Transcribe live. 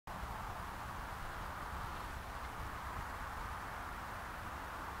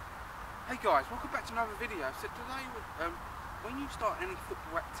Hey guys, welcome back to another video. So today, when you start any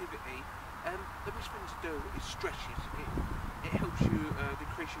football activity, the best thing to do is stretches. It helps you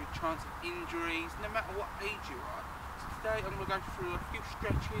decrease your chance of injuries, no matter what age you are. So today I'm going to go through a few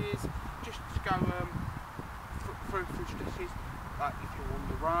stretches, just to go through stretches. Like if you're on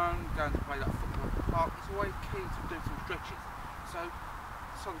the run, going to play like football at the park, it's always key to do some stretches. So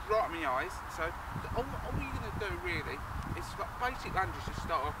right in my eyes. So all you're going to do really is like basic lunges to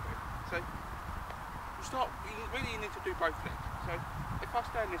start off with. So you really need to do both legs. So if I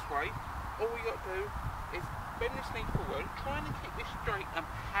stand this way, all you got to do is bend this knee forward, trying to keep this straight and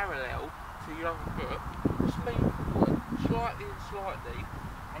parallel to your other foot. Just lean forward slightly and slightly,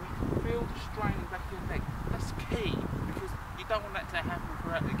 and you can feel the strain back in your leg. That's key because you don't want that to happen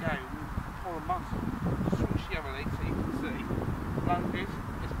throughout the game. You pull a muscle. Just switch the other leg so you can see. Lunges.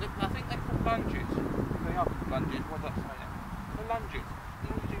 I think they're called lunges. They are called lunges. Why did I say that? The lunges.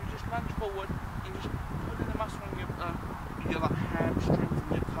 All you do is just lunge forward and just put in the muscle in your like hamstrings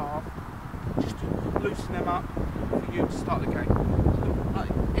and your calf, just to loosen them up for you to start the game. So, like,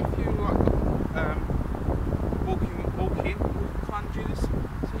 if you like walking lunges,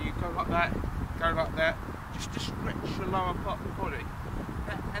 so you go like that, just to stretch your lower part of the body.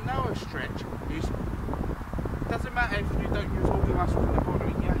 Another stretch is, doesn't matter if you don't use all your muscles in the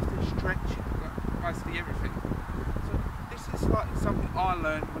body, you have to stretch basically everything. So this is like something I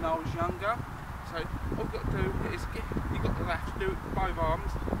learned when I was younger. So all you've got to do is have to do it with both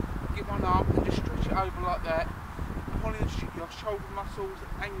arms. Get one arm and just stretch it over like that. Pulling your shoulder muscles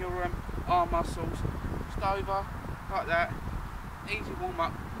and your arm muscles just over like that. Easy warm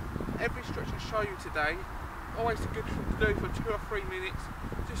up. Every stretch I show you today, always a good thing to do for 2 or 3 minutes,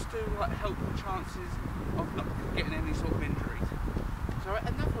 just to like help the chances of not getting any sort of injuries. So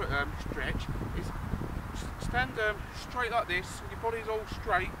another stretch is stand straight like this, so your body's all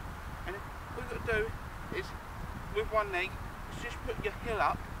straight, and all you've got to do is, with one leg, just put your heel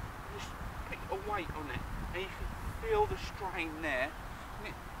up, and just put a weight on it, and you can feel the strain there, and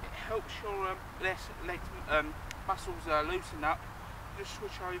it helps your legs muscles loosen up. Just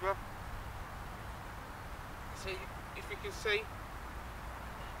switch over. See if you can see.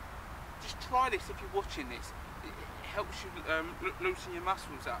 Just try this if you're watching this. It helps you loosen your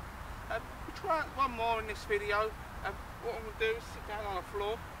muscles up. We'll try one more in this video. What I'm going to do is sit down on the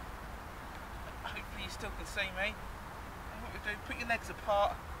floor. Hopefully you still can see me. And what we do, put your legs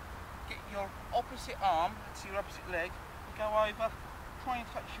apart, get your opposite arm to your opposite leg, and go over, try and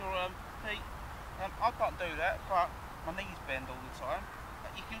touch your feet. I can't do that, but my knees bend all the time.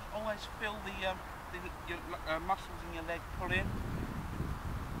 But you can always feel your muscles in your leg pull in.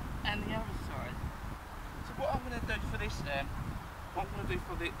 And the other side. So what I'm going to do for this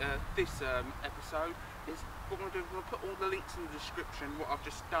episode is what I'm going to do. I'm going to put all the links in the description what I've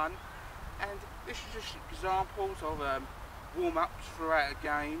just done, and this is just examples of warm-ups throughout a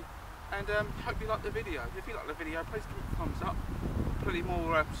game. And hope you like the video. If you like the video, please give it a thumbs up. Plenty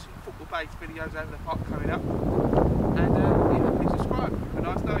more football-based videos over the park coming up.